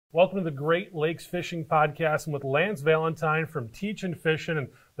Welcome to the Great Lakes Fishing Podcast. I'm with Lance Valentine from Teachin Fishin, and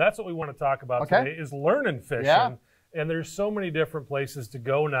that's what we want to talk about today is learning fishing. Yeah. And there's so many different places to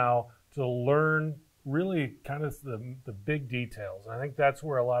go now to learn really kind of the big details. And I think that's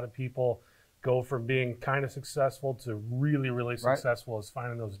where a lot of people go from being kind of successful to really, really successful is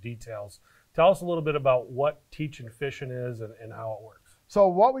finding those details. Tell us a little bit about what Teachin Fishin is and how it works. So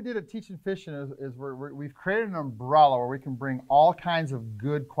what we did at Teachin Fishin is we've created an umbrella where we can bring all kinds of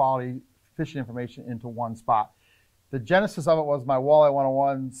good quality fishing information into one spot. The genesis of it was my Walleye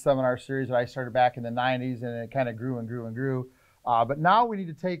 101 seminar series that I started back in the 90s, and it kind of grew and grew and grew. But now we need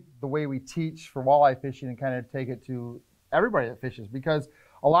to take the way we teach for walleye fishing and kind of take it to everybody that fishes, because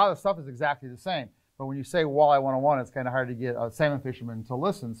a lot of the stuff is exactly the same. But when you say Walleye 101, it's kind of hard to get a salmon fisherman to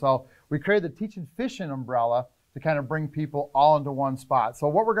listen. So we created the Teachin Fishin umbrella to kind of bring people all into one spot. So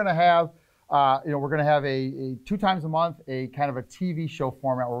what we're going to have, we're going to have a 2 times a month, a kind of a TV show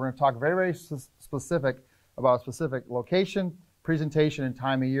format where we're going to talk very, very specific about a specific location, presentation, and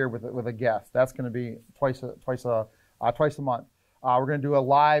time of year with a guest. That's going to be twice a month. We're going to do a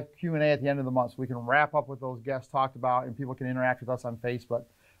live Q&A at the end of the month so we can wrap up what those guests talked about and people can interact with us on Facebook.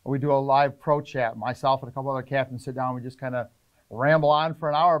 We do a live pro chat. Myself and a couple other captains sit down. We just kind of ramble on for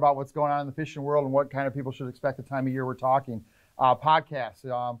an hour about what's going on in the fishing world and what kind of people should expect the time of year we're talking. Podcasts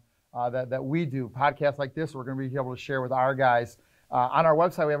that we do. Podcasts like this we're going to be able to share with our guys. On our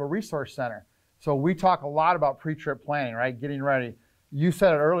website, we have a resource center. So we talk a lot about pre-trip planning, right? Getting ready. You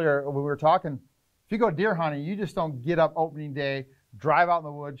said it earlier when we were talking. If you go deer hunting, you just don't get up opening day, drive out in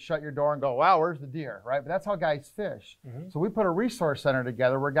the woods, shut your door, and go, wow, where's the deer, right? But that's how guys fish. So we put a resource center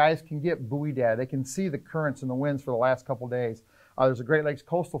together where guys can get buoy data. They can see the currents and the winds for the last couple of days. There's a Great Lakes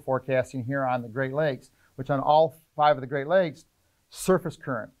coastal forecasting here on the Great Lakes, which on all 5 of the Great Lakes, surface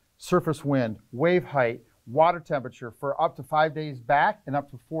current, surface wind, wave height, water temperature for up to 5 days back and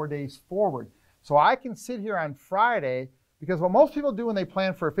up to 4 days forward. So I can sit here on Friday, because what most people do when they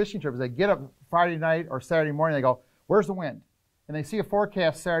plan for a fishing trip is they get up Friday night or Saturday morning, they go, where's the wind? And they see a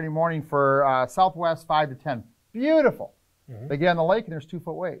forecast Saturday morning for southwest 5 to 10. Beautiful. They get on the lake and there's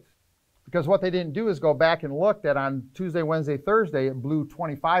 2-foot waves. Because what they didn't do is go back and look that on Tuesday, Wednesday, Thursday, it blew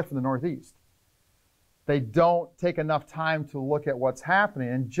 25 from the northeast. They don't take enough time to look at what's happening.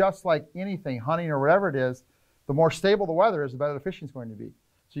 And just like anything, hunting or whatever it is, the more stable the weather is, the better the fishing is going to be.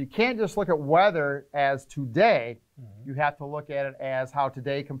 So you can't just look at weather as today. You have to look at it as how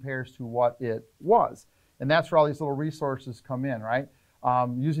today compares to what it was. And that's where all these little resources come in, right?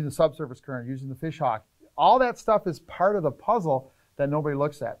 Using the subsurface current, using the fish hawk. All that stuff is part of the puzzle that nobody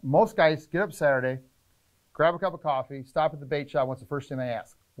looks at. Most guys get up Saturday, grab a cup of coffee, stop at the bait shop. What's the first thing they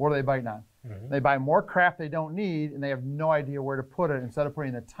ask? What are they biting on? They buy more crap they don't need, and they have no idea where to put it. Instead of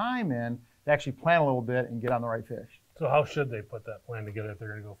putting the time in, they actually plan a little bit and get on the right fish. So how should they put that plan together if they're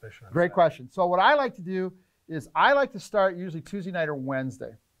going to go fishing? Great question. So what I like to do is I like to start usually Tuesday night or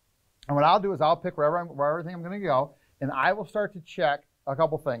Wednesday. And what I'll do is I'll pick wherever I'm going to go, and I will start to check a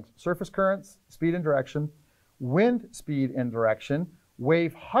couple things. Surface currents, speed and direction, wind speed and direction,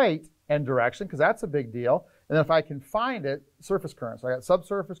 wave height and direction, because that's a big deal. And then if I can find it, surface currents. So I got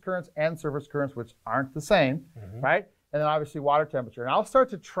subsurface currents and surface currents, which aren't the same, right? And then obviously water temperature. And I'll start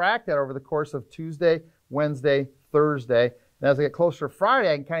to track that over the course of Tuesday, Wednesday, Thursday. And as I get closer to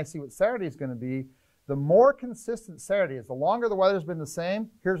Friday, I can kind of see what Saturday is going to be. The more consistent Saturday is, the longer the weather's been the same,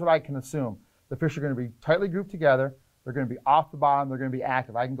 here's what I can assume. The fish are going to be tightly grouped together. They're going to be off the bottom. They're going to be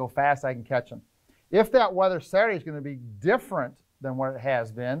active. I can go fast. I can catch them. If that weather Saturday is going to be different than what it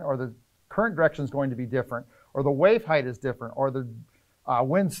has been, or the current direction is going to be different, or the wave height is different, or the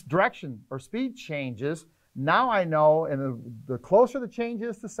wind's direction or speed changes, now I know, and the closer the change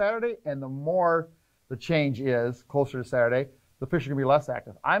is to Saturday and the more the change is closer to Saturday, the fish are going to be less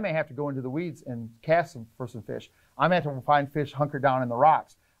active. I may have to go into the weeds and cast for some fish. I may have to find fish hunkered down in the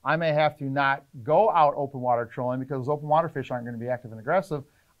rocks. I may have to not go out open water trolling because open water fish aren't going to be active and aggressive.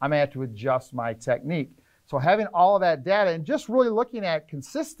 I may have to adjust my technique. So having all of that data and just really looking at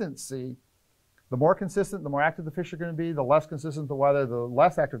consistency, the more consistent, the more active the fish are going to be, the less consistent the weather, the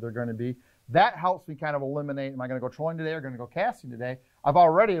less active they're going to be. That helps me kind of eliminate, am I going to go trolling today or going to go casting today? I've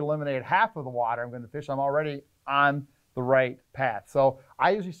already eliminated half of the water I'm going to fish. I'm already on the right path. So I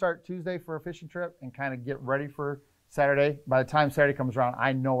usually start Tuesday for a fishing trip and kind of get ready for Saturday. By the time Saturday comes around,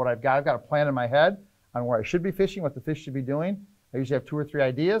 I know what I've got. I've got a plan in my head on where I should be fishing, what the fish should be doing. I usually have 2 or 3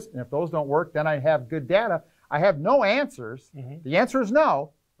 ideas, and if those don't work, then I have good data. I have no answers. The answer is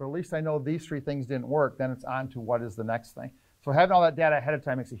no, but at least I know these 3 things didn't work. Then it's on to what is the next thing. So having all that data ahead of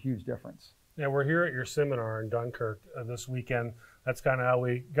time makes a huge difference. Yeah, we're here at your seminar in Dunkirk this weekend. That's kind of how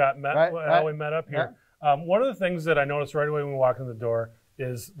we got met, Right. we met up here. One of the things that I noticed right away when we walked in the door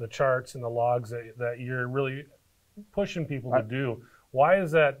is the charts and the logs that you're really pushing people to do. Why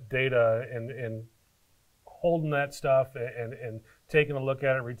is that data and holding that stuff and taking a look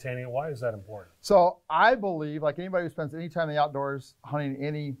at it, retaining it, why is that important? So I believe, like anybody who spends any time in the outdoors hunting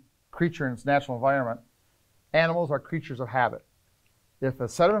any creature in its natural environment, animals are creatures of habit. If a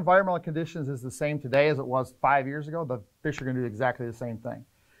set of environmental conditions is the same today as it was 5 years ago, the fish are going to do exactly the same thing.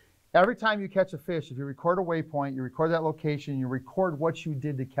 Every time you catch a fish, if you record a waypoint, you record that location, you record what you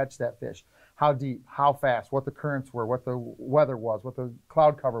did to catch that fish. How deep, how fast, what the currents were, what the weather was, what the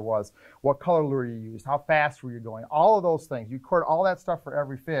cloud cover was, what color lure you used, how fast were you going, all of those things. You record all that stuff for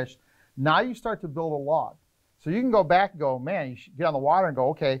every fish. Now you start to build a log. So you can go back and go, man, you should get on the water and go,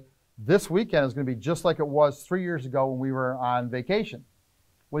 okay, this weekend is going to be just like it was 3 years ago when we were on vacation.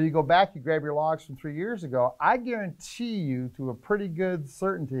 Well, you go back, you grab your logs from 3 years ago, I guarantee you to a pretty good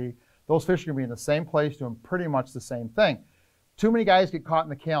certainty, those fish are going to be in the same place doing pretty much the same thing. Too many guys get caught in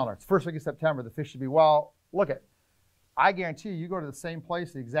the calendar. It's first week of September, the fish should be, well, look at, I guarantee you go to the same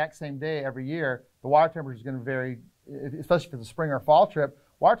place the exact same day every year, the water temperature is going to vary, especially if it's a spring or fall trip,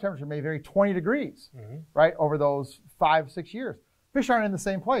 water temperature may vary 20 degrees, right, over those 5, 6 years. Fish aren't in the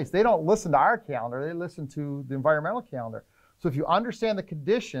same place. They don't listen to our calendar, they listen to the environmental calendar. So if you understand the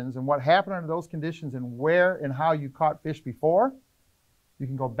conditions and what happened under those conditions and where and how you caught fish before, you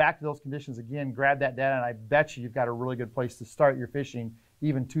can go back to those conditions again, grab that data, and I bet you've got a really good place to start your fishing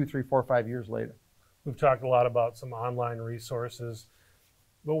even 2, 3, 4, 5 years later. We've talked a lot about some online resources,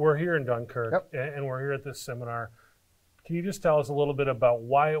 but we're here in Dunkirk, and we're here at this seminar. Can you just tell us a little bit about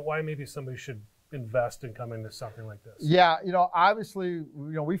why maybe somebody should invest in coming to something like this? Yeah, obviously,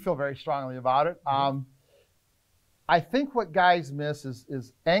 we feel very strongly about it. I think what guys miss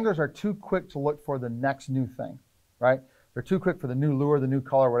is anglers are too quick to look for the next new thing, right? They're too quick for the new lure, the new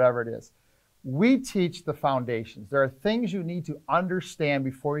color, whatever it is. We teach the foundations. There are things you need to understand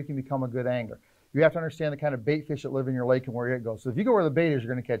before you can become a good angler. You have to understand the kind of bait fish that live in your lake and where it goes. So if you go where the bait is,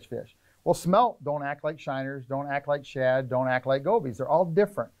 you're going to catch fish. Well, smelt don't act like shiners, don't act like shad, don't act like gobies. They're all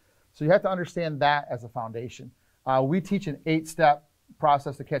different. So you have to understand that as a foundation. We teach an 8-step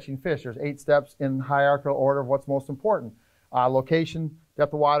process of catching fish. There's 8 steps in hierarchical order of what's most important. Location,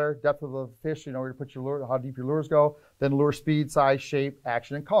 depth of water, depth of the fish, where you put your lure, how deep your lures go, then lure speed, size, shape,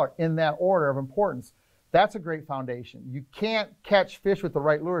 action, and color, in that order of importance. That's a great foundation. You can't catch fish with the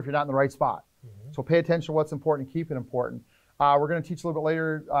right lure if you're not in the right spot. So pay attention to what's important and keep it important. We're going to teach a little bit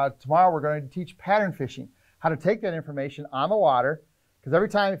later tomorrow, we're going to teach pattern fishing, how to take that information on the water, because every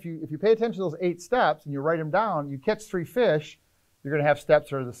time if you pay attention to those 8 steps and you write them down, you catch 3 fish, you're going to have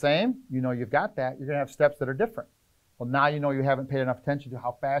steps that are the same. You've got that. You're going to have steps that are different. Well, now you haven't paid enough attention to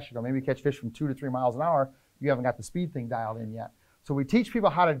how fast you go. Maybe you catch fish from 2 to 3 miles an hour. You haven't got the speed thing dialed in yet. So we teach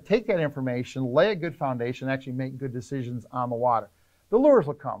people how to take that information, lay a good foundation, and actually make good decisions on the water. The lures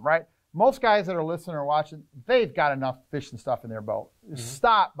will come, right? Most guys that are listening or watching, they've got enough fish and stuff in their boat.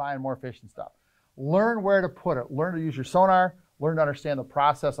 Stop buying more fish and stuff. Learn where to put it. Learn to use your sonar. Learn to understand the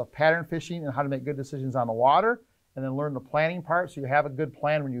process of pattern fishing and how to make good decisions on the water. And then learn the planning part so you have a good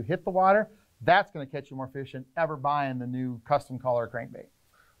plan when you hit the water. That's going to catch you more fish than ever buying the new custom color crankbait.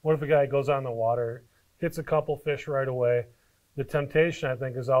 What if a guy goes on the water, hits a couple fish right away? The temptation, I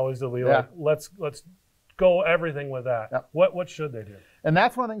think, is always to be like, let's go everything with that. What should they do? And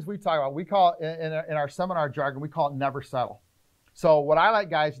that's one of the things we talk about. We call it, in our seminar jargon, we call it never settle. So what I like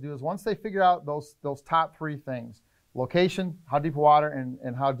guys to do is once they figure out those top 3 things, location, how deep water,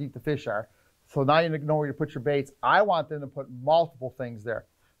 and how deep the fish are, so now you know where you put your baits. I want them to put multiple things there.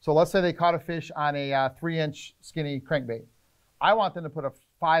 So let's say they caught a fish on a 3-inch skinny crankbait. I want them to put a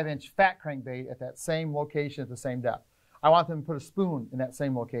 5-inch fat crankbait at that same location at the same depth. I want them to put a spoon in that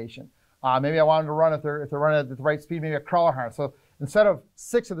same location. Maybe I want them to run, if they're running at the right speed, maybe a crawler harness. So instead of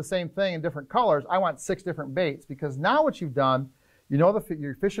 6 of the same thing in different colors, I want 6 different baits, because now what you've done,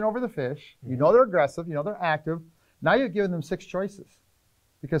 you're fishing over the fish, they're aggressive, they're active. Now you've given them 6 choices.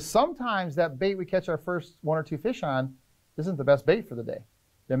 Because sometimes that bait we catch our first 1 or 2 fish on isn't the best bait for the day.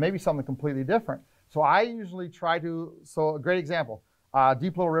 There may be something completely different. So I usually try to, so a great example,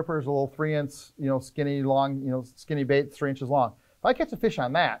 deep little ripper is a little 3-inch, skinny, long, skinny bait, 3 inches long. If I catch a fish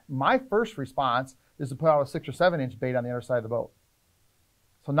on that, my first response is to put out a 6 or 7-inch bait on the other side of the boat.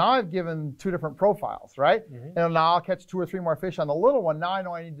 So now I've given 2 different profiles, right? And now I'll catch 2 or 3 more fish on the little one. Now I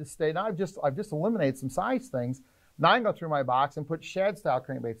know I need to stay. Now I've just eliminated some size things. Now I can go through my box and put shad-style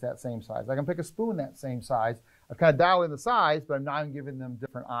crankbaits that same size. I can pick a spoon that same size. I've kind of dialed in the size, but now I'm giving them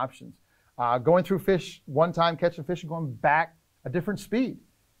different options. Going through fish one time, catching fish and going back a different speed.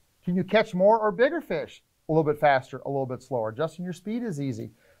 Can you catch more or bigger fish? A little bit faster, a little bit slower. Adjusting your speed is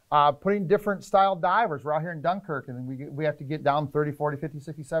easy. Putting different style divers. We're out here in Dunkirk, and we have to get down 30, 40, 50,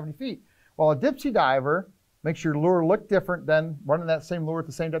 60, 70 feet. Well, a dip sea diver makes your lure look different than running that same lure at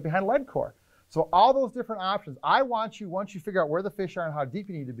the same depth behind a lead core. So all those different options. I want you, once you figure out where the fish are and how deep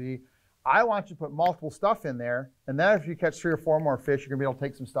you need to be, I want you to put multiple stuff in there, and then if you catch 3 or 4 more fish, you're going to be able to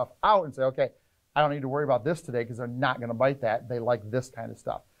take some stuff out and say, okay, I don't need to worry about this today because they're not going to bite that. They like this kind of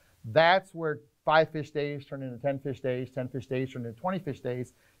stuff. That's where 5 fish days turn into 10 fish days, 10 fish days turn into 20 fish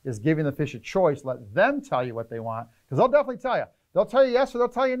days, is giving the fish a choice. Let them tell you what they want, because they'll definitely tell you. They'll tell you yes or they'll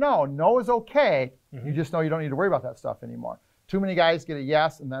tell you no. No is okay. You just know you don't need to worry about that stuff anymore. Too many guys get a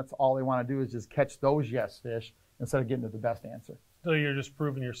yes, and that's all they want to do is just catch those yes fish instead of getting to the best answer. So you're just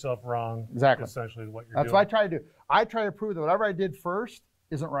proving yourself wrong. Exactly. Essentially what you're doing. That's what I try to do. I try to prove that whatever I did first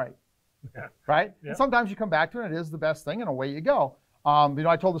isn't right. Yeah. Right? Yeah. And sometimes you come back to it, and it is the best thing, and away you go.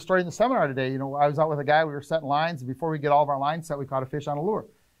 I told the story in the seminar today. I was out with a guy, we were setting lines, and before we get all of our lines set, we caught a fish on a lure.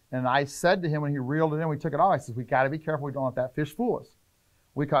 And I said to him when he reeled it in, we took it off, I said, we got to be careful we don't let that fish fool us.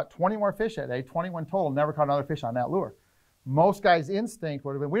 We caught 20 more fish that day, 21 total, never caught another fish on that lure. Most guys' instinct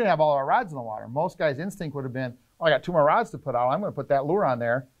would have been, we didn't have all our rods in the water. Most guys' instinct would have been, oh, I got 2 more rods to put out. I'm going to put that lure on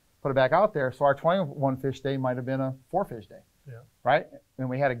there, put it back out there. So our 21 fish day might have been a 4 fish day. Yeah. Right? And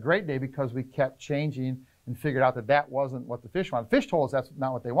we had a great day because we kept changing and figured out that that wasn't what the fish wanted. The fish told us that's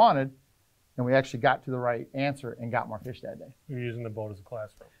not what they wanted, and we actually got to the right answer and got more fish that day. You're using the boat as a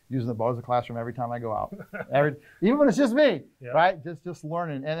classroom. Using the boat as a classroom every time I go out. Even when it's just me, right? Just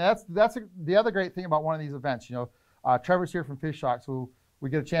learning. And that's the other great thing about one of these events. Trevor's here from Fish Shock, so we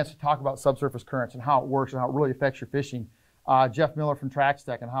get a chance to talk about subsurface currents and how it works and how it really affects your fishing. Jeff Miller from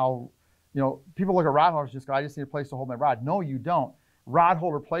Trackstack, and how, people look at rod holders and just go, I just need a place to hold my rod. No, you don't. Rod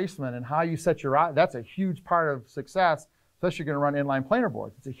holder placement and how you set your rod, that's a huge part of success, especially if you're going to run inline planer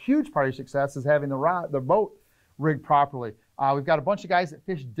boards. It's a huge part of your success is having the boat rigged properly. We've got a bunch of guys that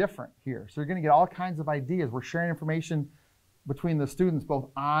fish different here, so you're going to get all kinds of ideas. We're sharing information between the students both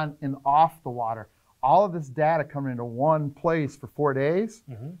on and off the water. All of this data coming into one place for 4 days,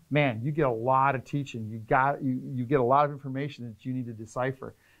 man, you get a lot of teaching. You get a lot of information that you need to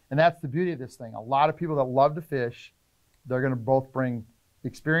decipher. And that's the beauty of this thing. A lot of people that love to fish, they're going to both bring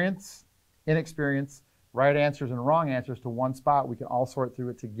experience, inexperience, right answers and wrong answers to one spot. We can all sort through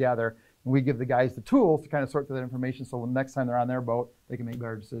it together. And we give the guys the tools to kind of sort through that information so when next time they're on their boat, they can make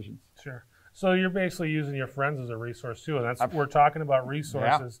better decisions. Sure. So you're basically using your friends as a resource too. And that's we're talking about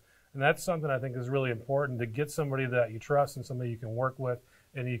resources. Yeah. And that's something I think is really important, to get somebody that you trust and somebody you can work with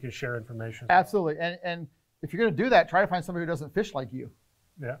and you can share information. Absolutely. And if you're going to do that, try to find somebody who doesn't fish like you.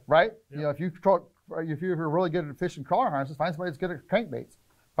 Yeah. Right? Yeah. If you're really good at fishing crawler harnesses, find somebody that's good at crankbaits.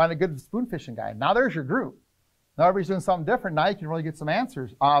 Find a good spoon fishing guy. Now there's your group. Now everybody's doing something different. Now you can really get some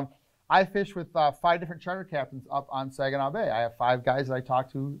answers. I fish with 5 different charter captains up on Saginaw Bay. I have 5 guys that I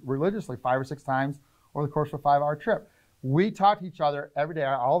talk to religiously 5 or 6 times over the course of a 5-hour trip. We talk to each other every day.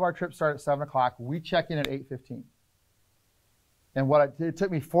 All of our trips start at 7 o'clock. We check in at 8:15. And it took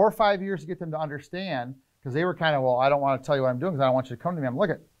me 4 or 5 years to get them to understand, because they were kind of, well, I don't want to tell you what I'm doing because I don't want you to come to me. I'm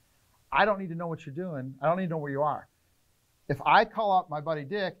looking. I don't need to know what you're doing. I don't need to know where you are. If I call up my buddy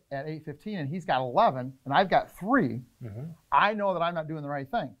Dick at 8:15 and he's got 11 and I've got 3, I know that I'm not doing the right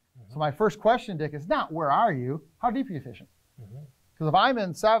thing. So my first question, Dick, is not where are you? How deep are you fishing? Because if I'm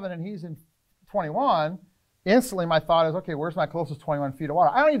in 7 and he's in 21, instantly my thought is, okay, where's my closest 21 feet of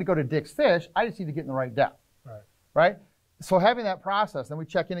water? I don't need to go to Dick's fish. I just need to get in the right depth. Right? So having that process, then we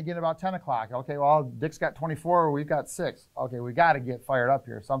check in again about 10 o'clock. Okay, well, Dick's got 24, we've got 6. Okay, we got to get fired up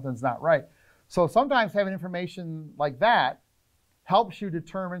here. Something's not right. So sometimes having information like that helps you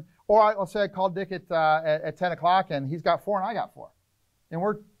determine, or let's say I called Dick at 10 o'clock and he's got 4 and I got 4. And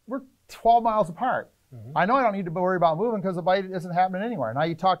we're 12 miles apart. I know I don't need to worry about moving because the bite isn't happening anywhere. Now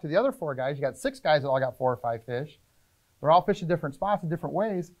you talk to the other 4 guys, you got 6 guys that all got 4 or 5 fish. They're all fishing different spots in different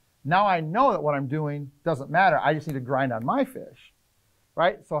ways. Now I know that what I'm doing doesn't matter. I just need to grind on my fish,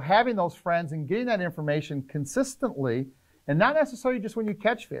 right? So having those friends and getting that information consistently, and not necessarily just when you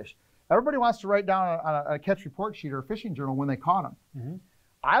catch fish. Everybody wants to write down on a catch report sheet or a fishing journal when they caught them.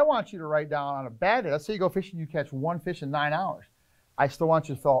 I want you to write down on a bad day. Let's say you go fishing, you catch 1 fish in 9 hours. I still want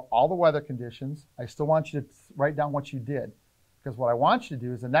you to fill out all the weather conditions. I still want you to write down what you did. Because what I want you to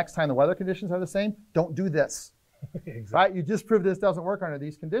do is the next time the weather conditions are the same, don't do this. Exactly. Right? You just proved this doesn't work under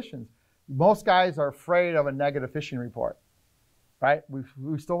these conditions. Most guys are afraid of a negative fishing report. Right?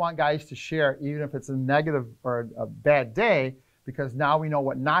 We still want guys to share, even if it's a negative or a bad day, because now we know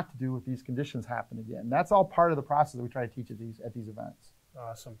what not to do if these conditions happen again. That's all part of the process that we try to teach at these events.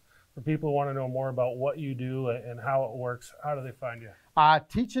 Awesome. for people who want to know more about what you do and how it works, how do they find you?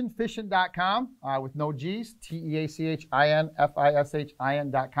 TeachinFishin.com with no G's,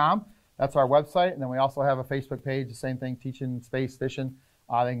 TeachinFishin.com. That's our website. And then we also have a Facebook page, the same thing, Teachin Space Fishing.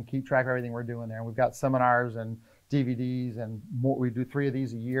 They can keep track of everything we're doing there. And we've got seminars and DVDs and more. We do 3 of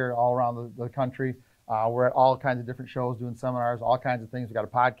these a year all around the country. We're at all kinds of different shows doing seminars, all kinds of things. We got a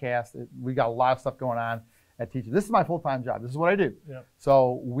podcast. We got a lot of stuff going on at Teachin. This is my full-time job. This is what I do. Yep.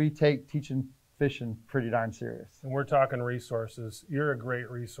 So we take Teachin Fishing pretty darn serious. And we're talking resources. You're a great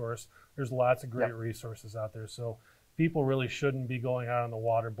resource. There's lots of great resources out there. So people really shouldn't be going out on the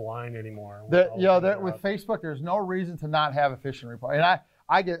water blind anymore. With Facebook, there's no reason to not have a fishing report. And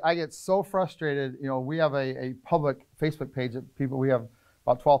I get so frustrated. We have a public Facebook page that we have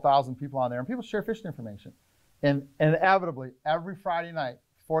about 12,000 people on there, and people share fishing information. And inevitably, every Friday night,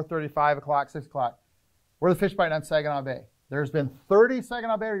 4:30, 5 o'clock, 6 o'clock, we're the fish biting on Saginaw Bay. There's been 30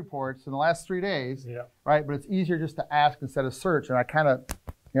 Saginaw Bay reports in the last 3 days, right? But it's easier just to ask instead of search. And I kind of,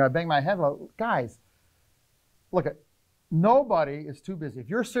 I bang my head, guys, look, nobody is too busy. If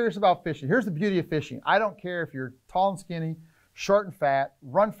you're serious about fishing, here's the beauty of fishing. I don't care if you're tall and skinny, short and fat,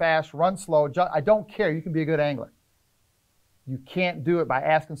 run fast, run slow. I don't care. You can be a good angler. You can't do it by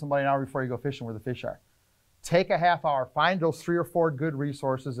asking somebody an hour before you go fishing where the fish are. Take a half hour, find those 3 or 4 good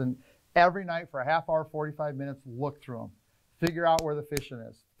resources, and every night for a half hour, 45 minutes, look through them. Figure out where the fishing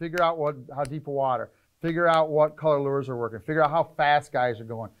is. Figure out how deep the water. Figure out what color lures are working. Figure out how fast guys are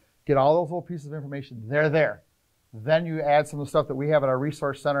going. Get all those little pieces of information. They're there. Then you add some of the stuff that we have at our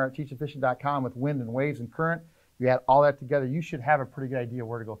resource center at teachinfishin.com with wind and waves and current. You add all that together, you should have a pretty good idea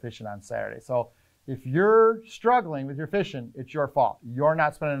where to go fishing on Saturday. So if you're struggling with your fishing, it's your fault. You're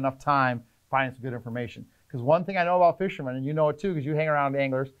not spending enough time finding some good information. Because one thing I know about fishermen, and you know it too because you hang around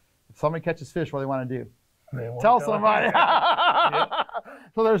anglers, if somebody catches fish, what do they want to do? Tell somebody.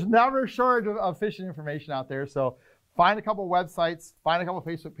 So there's never a shortage of fishing information out there. So find a couple websites, find a couple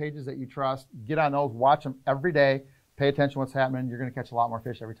Facebook pages that you trust, get on those, watch them every day, pay attention to what's happening. You're going to catch a lot more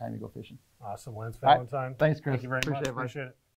fish every time you go fishing. Awesome, Lance. Valentine. Thanks, Chris. Thank you very much. Appreciate it.